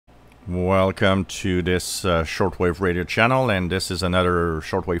Welcome to this Shortwave radio channel, and this is another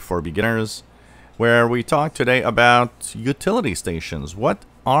Shortwave for Beginners, where we talk today about utility stations. What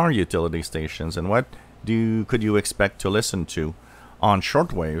are utility stations, and what could you expect to listen to on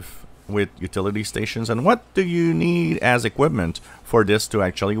Shortwave with utility stations, and what do you need as equipment for this to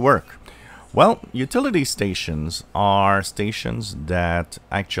actually work? Well, utility stations are stations that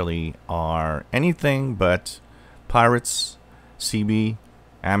actually are anything but pirates, CB,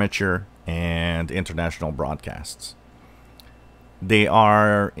 amateur, and international broadcasts. They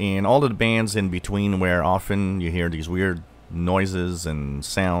are in all of the bands in between, where often you hear these weird noises and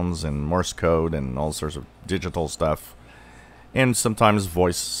sounds and Morse code and all sorts of digital stuff, and sometimes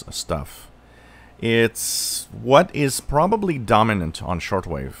voice stuff. It's what is probably dominant on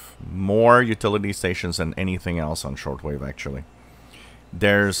shortwave. More utility stations than anything else on shortwave, actually.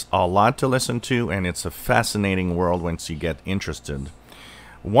 There's a lot to listen to, and it's a fascinating world once you get interested.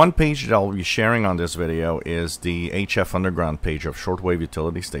 One page that I'll be sharing on this video is the HF Underground page of shortwave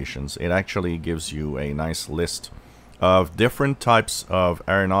utility stations. It actually gives you a nice list of different types of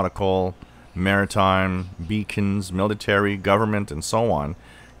aeronautical, maritime, beacons, military, government, and so on.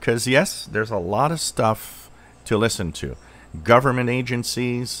 Because yes, there's a lot of stuff to listen to. Government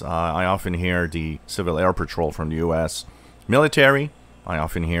agencies, I often hear the Civil Air Patrol from the US. Military, I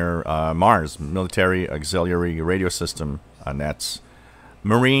often hear MARS, Military Auxiliary Radio System, NETs.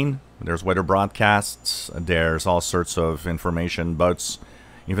 Marine, there's weather broadcasts, there's all sorts of information, boats.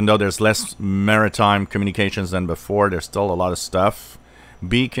 Even though there's less maritime communications than before, there's still a lot of stuff.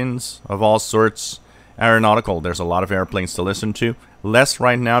 Beacons of all sorts. Aeronautical, there's a lot of airplanes to listen to. Less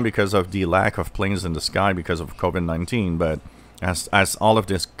right now because of the lack of planes in the sky because of COVID-19, but as all of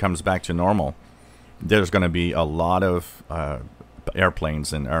this comes back to normal, there's going to be a lot of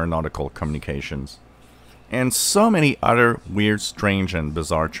airplanes and aeronautical communications. And so many other weird, strange, and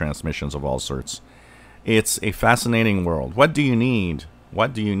bizarre transmissions of all sorts. It's a fascinating world. What do you need?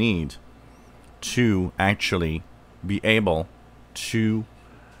 What do you need to actually be able to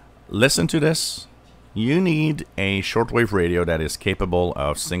listen to this? You need a shortwave radio that is capable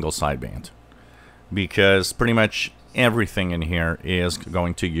of single sideband, because pretty much everything in here is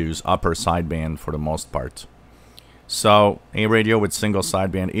going to use upper sideband for the most part. So a radio with single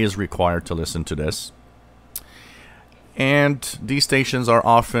sideband is required to listen to this. And these stations are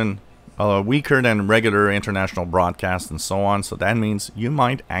often weaker than regular international broadcasts and so on. So that means you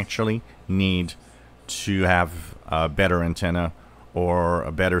might actually need to have a better antenna or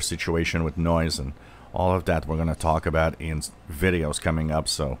a better situation with noise, and all of that we're going to talk about in videos coming up.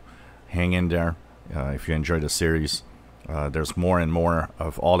 So hang in there. If you enjoy the series, there's more and more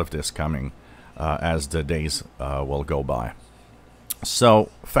of all of this coming as the days will go by. So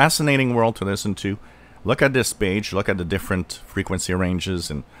fascinating world to listen to. Look at this page, look at the different frequency ranges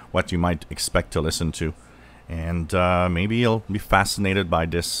and what you might expect to listen to. And maybe you'll be fascinated by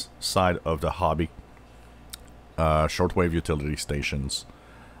this side of the hobby. Shortwave utility stations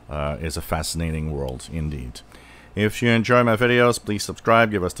is a fascinating world indeed. If you enjoy my videos, please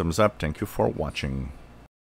subscribe, give us a thumbs up. Thank you for watching.